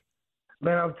strange.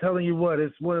 Man, I'm telling you what,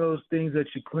 it's one of those things that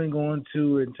you cling on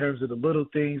to in terms of the little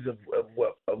things of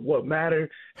what matter,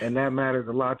 and that matters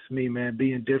a lot to me, man,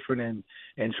 being different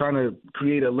and trying to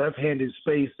create a left-handed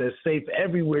space that's safe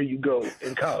everywhere you go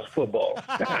in college football.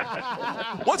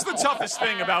 What's the toughest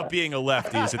thing about being a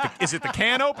lefty? Is it the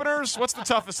can openers? What's the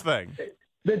toughest thing?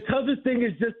 The toughest thing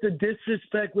is just the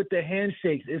disrespect with the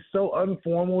handshakes. It's so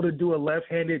informal to do a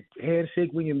left-handed handshake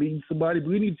when you're meeting somebody, but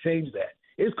we need to change that.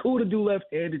 It's cool to do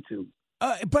left-handed too.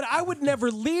 But I would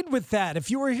never lead with that. If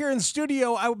you were here in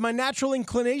studio, my natural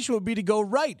inclination would be to go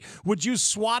right. Would you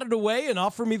swat it away and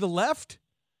offer me the left?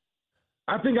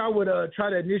 I think I would try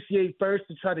to initiate first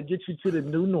to try to get you to the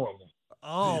new normal.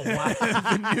 Oh, wow.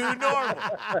 The new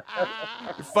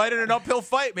normal. You're fighting an uphill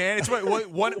fight, man. It's what,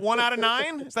 one out of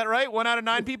 9? Is that right? 1 out of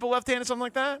 9 people left-handed, something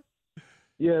like that?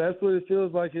 Yeah, that's what it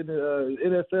feels like in the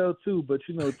NFL, too. But,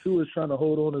 Tua is trying to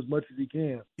hold on as much as he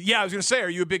can. Yeah, I was going to say, are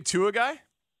you a big Tua guy?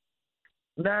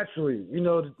 Naturally,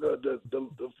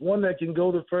 the one that can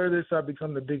go the furthest, I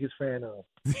become the biggest fan of.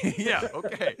 Yeah,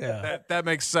 okay, yeah. That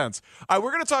makes sense. All right,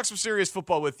 we're going to talk some serious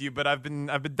football with you, but I've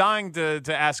been dying to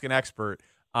ask an expert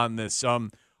on this.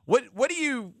 What do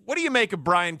you make of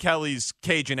Brian Kelly's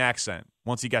Cajun accent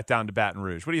once he got down to Baton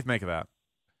Rouge? What do you make of that?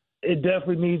 It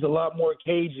definitely needs a lot more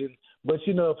Cajun. But,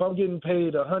 if I'm getting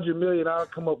paid $100 million, I'll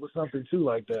come up with something, too,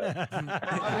 like that. I'm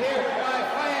here with my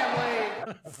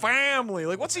family. Family?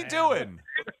 Like, what's he doing?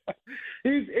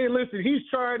 He's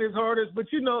trying his hardest. But,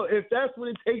 if that's what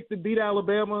it takes to beat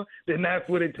Alabama, then that's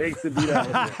what it takes to beat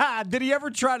Alabama. Did he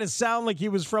ever try to sound like he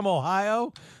was from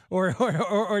Ohio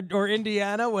or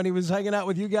Indiana when he was hanging out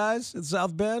with you guys at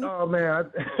South Bend? Oh, man.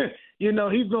 He's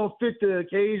going to fit the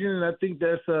occasion, and I think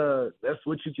that's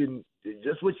what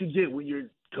you get when you're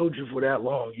coaching for that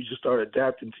long. You just start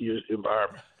adapting to your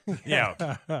environment.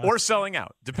 Yeah, or selling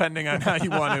out, depending on how you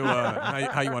want to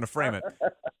how you want to frame it.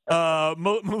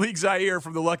 Malik Zaire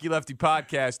from the Lucky Lefty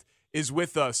Podcast is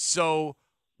with us. So,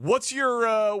 what's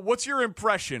your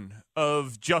impression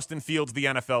of Justin Fields, the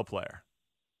NFL player?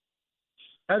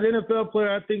 As an NFL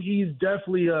player, I think he's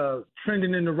definitely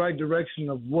trending in the right direction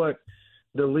of what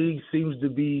the league seems to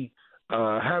be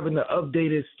having the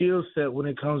updated skill set when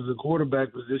it comes to the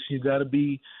quarterback position. You got to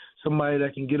be somebody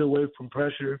that can get away from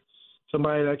pressure,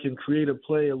 somebody that can create a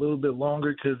play a little bit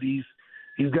longer, because these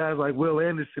guys like Will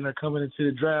Anderson are coming into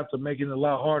the draft and making it a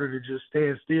lot harder to just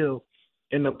stand still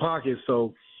in the pocket.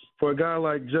 So for a guy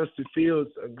like Justin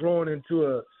Fields, growing into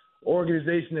a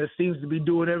organization that seems to be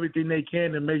doing everything they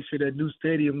can to make sure that new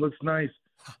stadium looks nice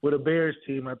with a Bears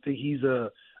team, I think he's a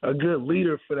good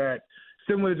leader for that.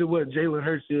 Similar to what Jalen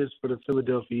Hurts is for the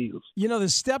Philadelphia Eagles. The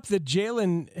step that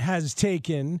Jalen has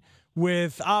taken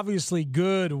with obviously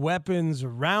good weapons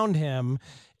around him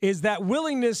is that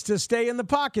willingness to stay in the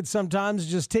pocket sometimes,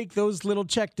 just take those little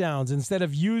checkdowns instead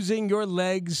of using your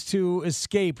legs to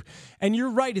escape. And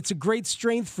you're right, it's a great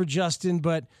strength for Justin,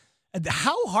 but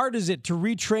how hard is it to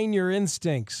retrain your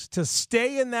instincts, to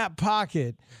stay in that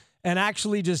pocket and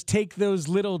actually just take those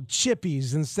little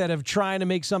chippies instead of trying to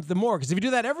make something more? Because if you do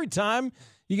that every time,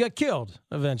 you get killed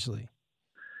eventually.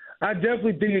 I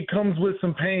definitely think it comes with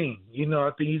some pain. I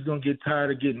think he's going to get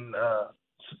tired of getting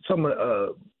some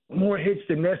more hits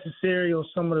than necessary on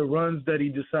some of the runs that he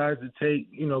decides to take,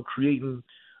 creating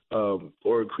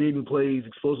plays,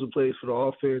 explosive plays for the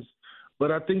offense.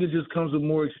 But I think it just comes with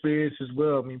more experience as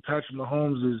well. I mean, Patrick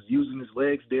Mahomes is using his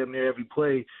legs damn near every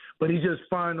play, but he just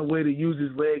finds a way to use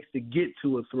his legs to get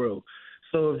to a throw.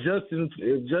 So if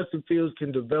Justin Fields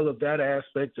can develop that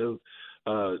aspect of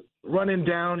running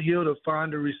downhill to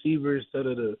find a receiver instead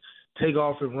of to take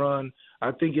off and run,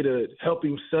 I think it'll help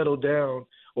him settle down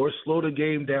or slow the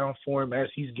game down for him as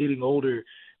he's getting older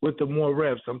with the more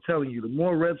reps. I'm telling you, the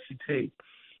more reps you take,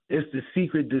 it's the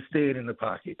secret to staying in the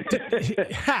pocket.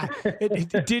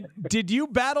 Did you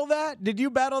battle that? Did you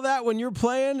battle that when you're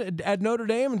playing at Notre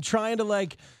Dame and trying to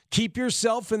like keep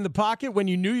yourself in the pocket when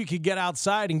you knew you could get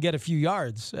outside and get a few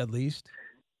yards at least?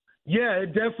 Yeah,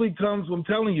 it definitely comes. I'm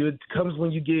telling you, it comes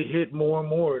when you get hit more and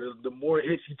more. The more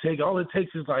hits you take, all it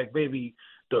takes is like maybe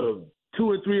the 2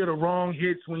 or 3 of the wrong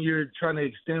hits when you're trying to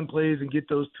extend plays and get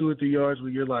those 2 or 3 yards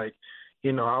where you're like,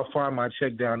 I'll find my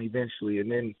check down eventually. And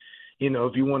then,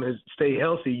 if you want to stay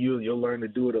healthy, you'll learn to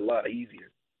do it a lot easier.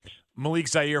 Malik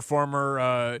Zaire,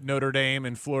 former Notre Dame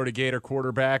and Florida Gator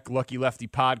quarterback, Lucky Lefty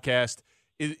podcast,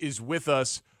 is with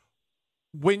us.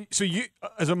 So you,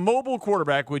 as a mobile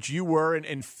quarterback, which you were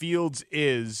and Fields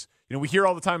is, we hear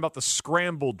all the time about the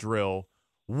scramble drill.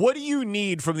 What do you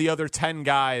need from the other 10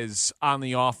 guys on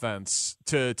the offense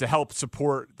to help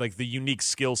support like the unique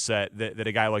skill set that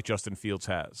a guy like Justin Fields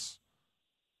has?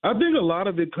 I think a lot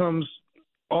of it comes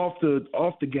off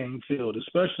the game field,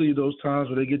 especially those times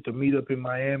where they get to meet up in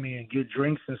Miami and get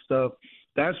drinks and stuff.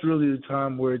 That's really the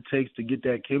time where it takes to get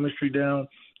that chemistry down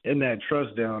and that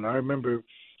trust down. I remember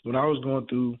when I was going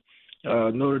through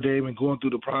Notre Dame and going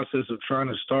through the process of trying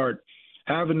to start,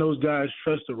 having those guys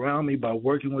trust around me by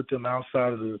working with them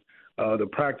outside of the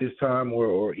practice time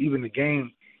or even the game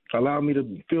allowed me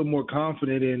to feel more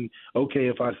confident in, okay,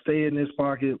 if I stay in this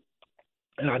pocket,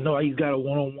 and I know he's got a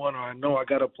one-on-one, or I know I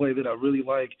got a play that I really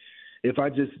like, if I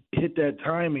just hit that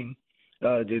timing,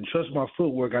 then trust my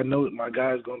footwork, I know that my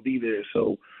guy's going to be there.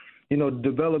 So, the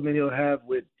development he'll have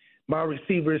with my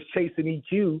receivers chasing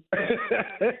EQ,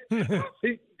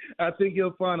 I think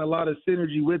he'll find a lot of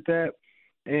synergy with that.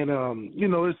 And,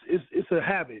 it's a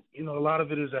habit. A lot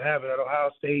of it is a habit. At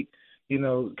Ohio State,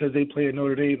 because they play at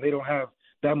Notre Dame, they don't have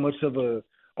that much of a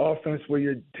offense where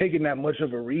you're taking that much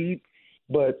of a read.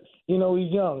 But,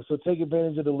 he's young, so take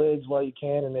advantage of the legs while you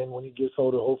can, and then when he gets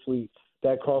older, hopefully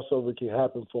that crossover can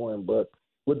happen for him. But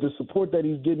with the support that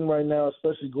he's getting right now,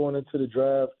 especially going into the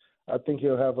draft, I think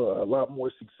he'll have a lot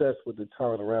more success with the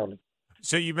talent around him.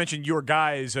 So you mentioned your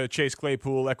guys, Chase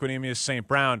Claypool, Equanimeous St.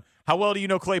 Brown. How well do you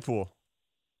know Claypool?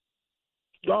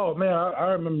 Oh, man,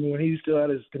 I remember when he still had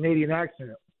his Canadian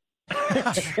accent.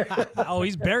 Oh,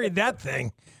 he's buried that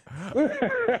thing.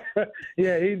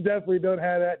 Yeah, he definitely don't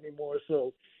have that anymore.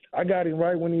 So I got him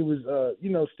right when he was,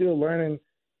 still learning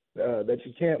that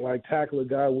you can't, tackle a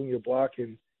guy when you're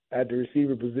blocking at the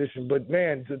receiver position. But,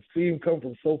 man, to see him come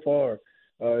from so far,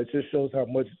 it just shows how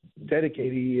much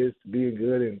dedicated he is to being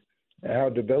good and how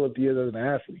developed he is as an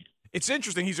athlete. It's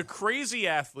interesting. He's a crazy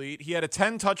athlete. He had a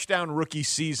 10-touchdown rookie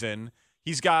season.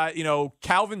 He's got,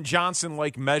 Calvin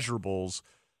Johnson-like measurables.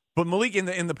 But Malik,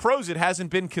 in the pros, it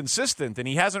hasn't been consistent, and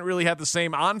he hasn't really had the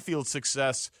same on-field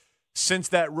success since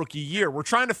that rookie year. We're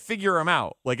trying to figure him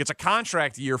out. It's a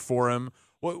contract year for him.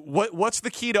 What's the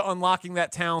key to unlocking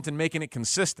that talent and making it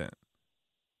consistent?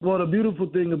 Well, the beautiful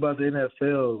thing about the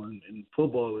NFL and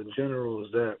football in general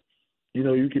is that,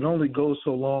 you can only go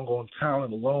so long on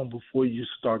talent alone before you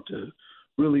start to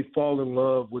really fall in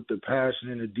love with the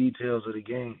passion and the details of the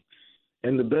game.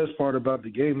 And the best part about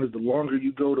the game is the longer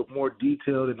you go, the more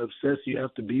detailed and obsessed you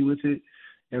have to be with it.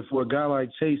 And for a guy like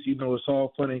Chase, it's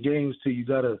all fun and games till you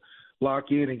got to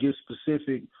lock in and get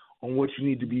specific on what you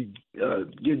need to be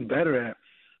getting better at.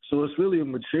 So it's really a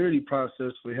maturity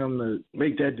process for him to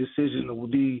make that decision. It will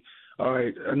be, all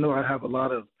right, I know I have a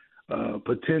lot of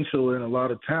potential and a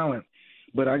lot of talent,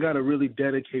 but I got to really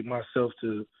dedicate myself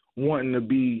to wanting to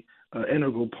be an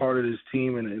integral part of this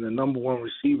team and a number one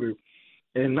receiver.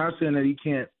 And not saying that he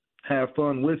can't have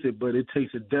fun with it, but it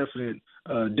takes a definite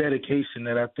dedication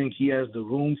that I think he has the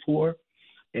room for.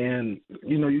 And,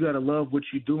 you got to love what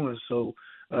you're doing. So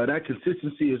that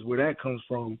consistency is where that comes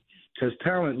from. Because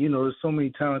talent, there's so many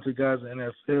talented guys in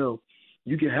the NFL.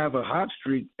 You can have a hot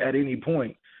streak at any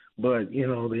point. But,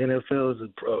 the NFL is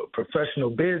a professional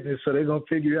business, so they're going to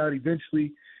figure it out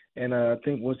eventually. And I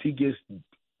think once he gets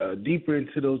deeper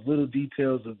into those little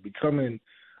details of becoming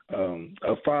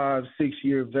a 5-6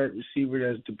 year vet receiver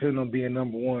that's dependent on being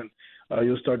number one,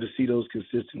 you'll start to see those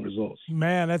consistent results.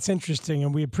 Man, that's interesting,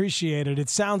 and we appreciate it. It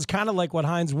sounds kind of like what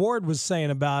Hines Ward was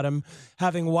saying about him,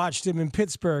 having watched him in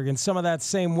Pittsburgh, and some of that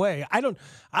same way. I don't.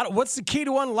 What's the key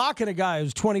to unlocking a guy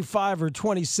who's 25 or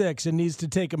 26 and needs to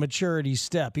take a maturity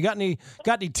step? You got any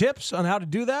tips on how to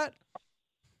do that?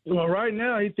 Well, right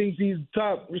now he thinks he's the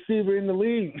top receiver in the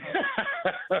league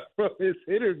from his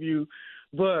interview,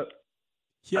 but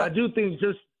I do think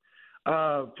just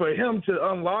for him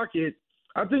to unlock it,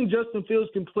 I think Justin Fields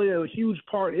can play a huge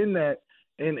part in that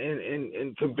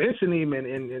and convincing him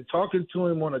and talking to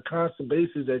him on a constant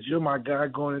basis that you're my guy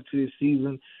going into this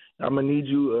season. I'm going to need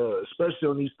you, especially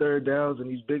on these third downs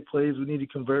and these big plays we need to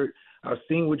convert. I've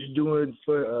seen what you're doing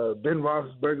for Ben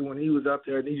Roethlisberger when he was out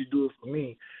there. I need you to do it for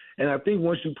me. And I think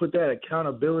once you put that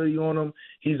accountability on him,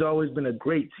 he's always been a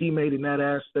great teammate in that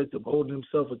aspect of holding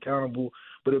himself accountable.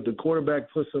 But if the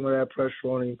quarterback puts some of that pressure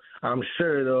on him, I'm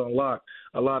sure it'll unlock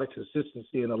a lot of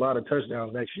consistency and a lot of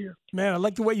touchdowns next year. Man, I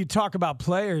like the way you talk about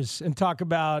players and talk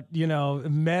about,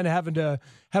 men having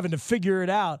to figure it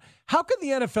out. How can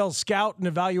the NFL scout and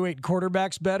evaluate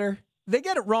quarterbacks better? They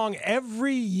get it wrong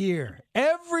every year,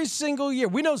 every single year.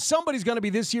 We know somebody's going to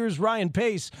be this year's Ryan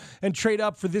Pace and trade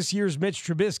up for this year's Mitch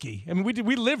Trubisky. I mean,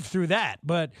 we lived through that,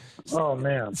 but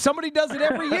somebody does it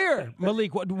every year.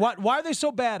 Malik, why are they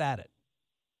so bad at it?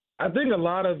 I think a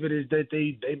lot of it is that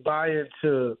they buy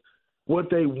into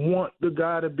what they want the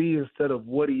guy to be instead of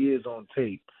what he is on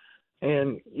tape.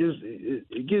 And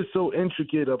it gets so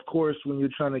intricate, of course, when you're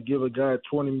trying to give a guy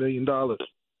 $20 million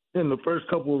in the first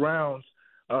couple of rounds.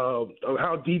 Of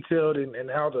how detailed and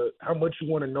how much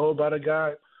you want to know about a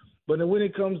guy. But then when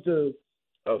it comes to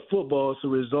football, it's a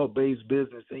result-based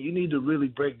business, and you need to really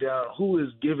break down who is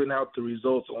giving out the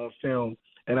results on film.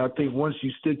 And I think once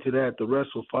you stick to that, the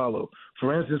rest will follow.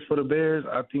 For instance, for the Bears,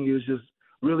 I think it was just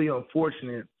really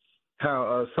unfortunate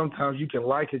how sometimes you can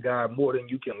like a guy more than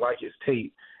you can like his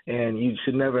tape, and you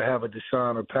should never have a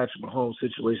Deshaun or Patrick Mahomes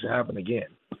situation happen again.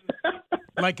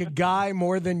 Like a guy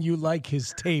more than you like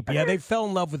his tape. Yeah, they fell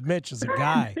in love with Mitch as a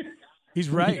guy. He's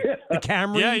right. The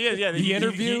Camry. Yeah. The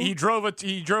interview. He drove a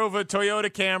Toyota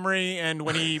Camry, and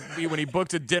when he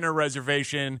booked a dinner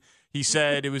reservation, he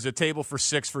said it was a table for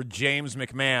six for James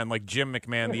McMahon, like Jim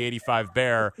McMahon, the '85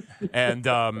 Bear, and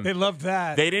they loved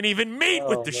that. They didn't even meet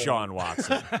with Deshaun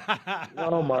Watson.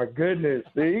 Oh my goodness!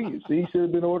 See, he should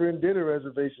have been ordering dinner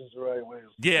reservations the right way.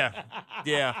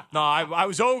 Yeah. No, I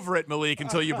was over it, Malik,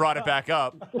 until you brought it back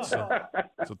up. So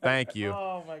thank you.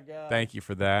 Oh my God. Thank you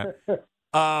for that.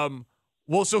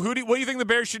 Well, so what do you think the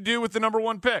Bears should do with the number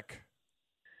 1 pick?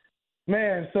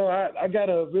 Man, so I got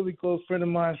a really close friend of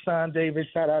mine, Sean Davis.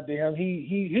 Shout out to him.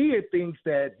 He thinks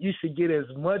that you should get as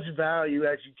much value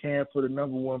as you can for the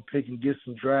number 1 pick and get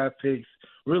some draft picks.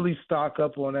 Really stock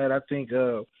up on that. I think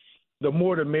the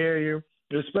more the merrier,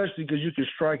 especially because you can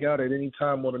strike out at any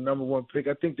time on the number 1 pick.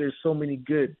 I think there's so many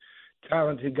good,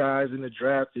 talented guys in the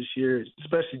draft this year,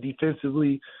 especially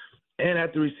defensively and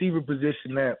at the receiver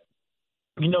position that,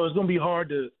 it's going to be hard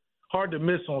to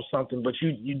miss on something, but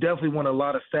you definitely want a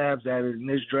lot of stabs at it in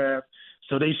this draft.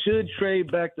 So they should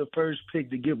trade back the first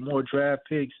pick to get more draft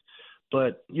picks,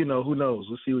 but, who knows?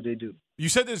 We'll see what they do. You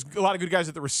said there's a lot of good guys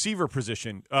at the receiver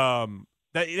position.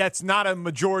 That's not a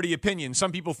majority opinion.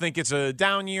 Some people think it's a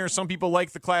down year. Some people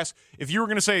like the class. If you were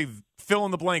going to say fill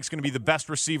in the blank is going to be the best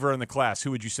receiver in the class,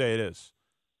 who would you say it is?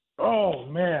 Oh,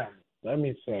 man. Let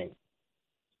me think.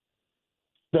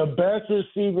 The best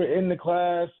receiver in the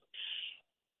class,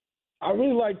 I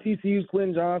really like TCU's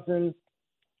Quentin Johnson.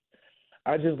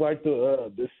 I just like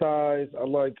the size. I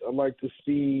like the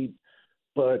speed.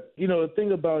 But, the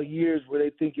thing about years where they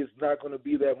think it's not going to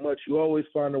be that much, you always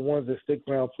find the ones that stick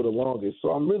around for the longest. So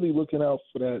I'm really looking out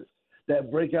for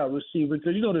that breakout receiver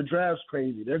because, the draft's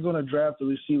crazy. They're going to draft a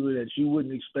receiver that you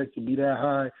wouldn't expect to be that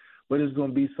high, but it's going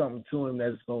to be something to him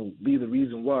that's going to be the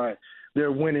reason why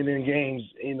they're winning in games,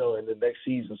 in the next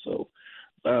season. So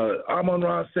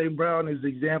Amon-Ra St. Brown is an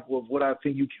example of what I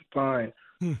think you can find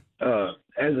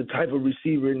as a type of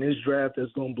receiver in this draft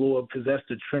that's going to blow up because that's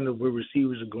the trend of where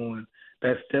receivers are going.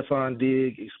 That's Stephon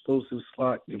Diggs, explosive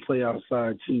slot, and play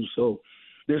outside too. So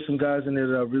there's some guys in there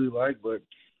that I really like, but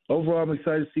overall I'm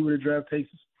excited to see where the draft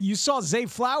takes us. You saw Zay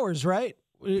Flowers, right?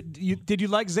 Did you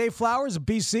like Zay Flowers of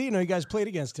BC? You guys played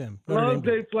against him. Love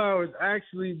Zay Flowers,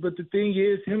 actually, but the thing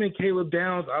is, him and Caleb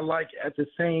Downs I like at the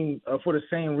same for the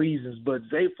same reasons. But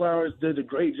Zay Flowers did a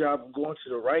great job of going to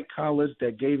the right college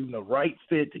that gave him the right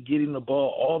fit to get him the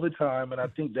ball all the time, and I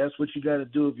think that's what you got to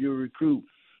do if you're a recruit.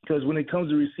 Because when it comes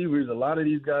to receivers, a lot of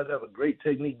these guys have a great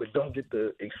technique but don't get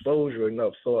the exposure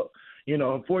enough. So,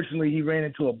 unfortunately, he ran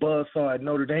into a buzzsaw at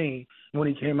Notre Dame when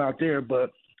he came out there,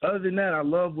 but Other than that, I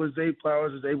love what Zay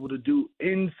Flowers is able to do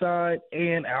inside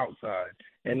and outside,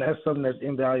 and that's something that's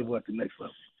invaluable at the next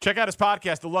level. Check out his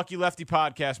podcast, the Lucky Lefty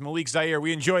Podcast. Malik Zaire,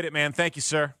 we enjoyed it, man. Thank you,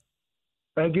 sir.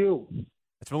 Thank you.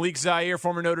 It's Malik Zaire,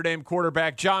 former Notre Dame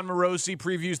quarterback. John Morosi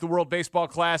previews the World Baseball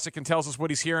Classic and tells us what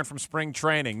he's hearing from spring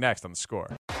training. Next on The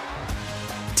Score.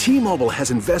 T-Mobile has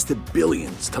invested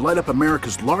billions to light up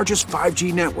America's largest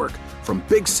 5G network, from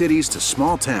big cities to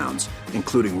small towns,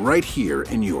 including right here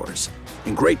in yours.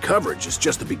 And great coverage is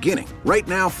just the beginning. Right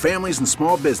now, families and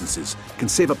small businesses can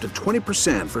save up to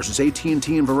 20% versus AT&T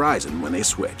and Verizon when they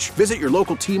switch. Visit your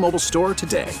local T-Mobile store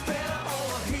today.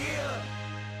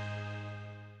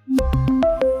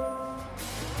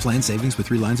 Plan savings with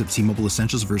 3 lines of T-Mobile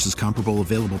Essentials versus comparable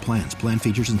available plans. Plan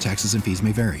features and taxes and fees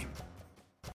may vary.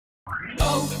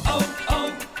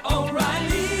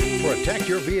 Protect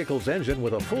your vehicle's engine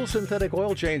with a full synthetic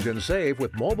oil change and save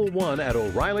with Mobil 1 at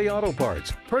O'Reilly Auto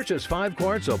Parts. Purchase 5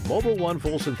 quarts of Mobil 1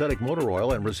 full synthetic motor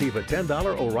oil and receive a $10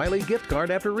 O'Reilly gift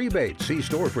card after rebate. See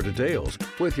store for details.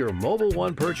 With your Mobil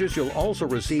 1 purchase, you'll also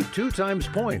receive 2 times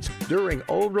points during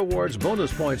O Rewards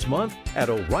Bonus Points Month at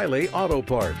O'Reilly Auto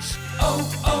Parts.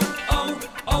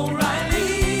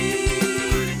 O'Reilly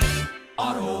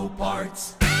Auto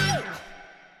Parts.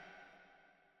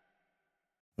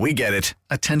 We get it.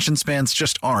 Attention spans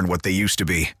just aren't what they used to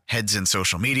be. Heads in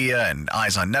social media and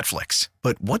eyes on Netflix.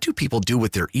 But what do people do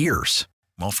with their ears?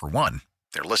 Well, for one,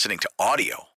 they're listening to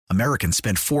audio. Americans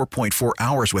spend 4.4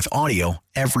 hours with audio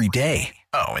every day.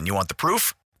 Oh, and you want the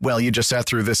proof? Well, you just sat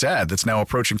through this ad that's now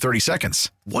approaching 30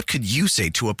 seconds. What could you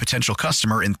say to a potential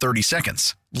customer in 30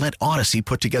 seconds? Let Odyssey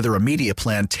put together a media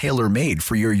plan tailor-made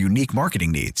for your unique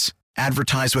marketing needs.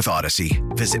 Advertise with Odyssey.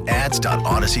 Visit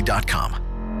ads.odyssey.com.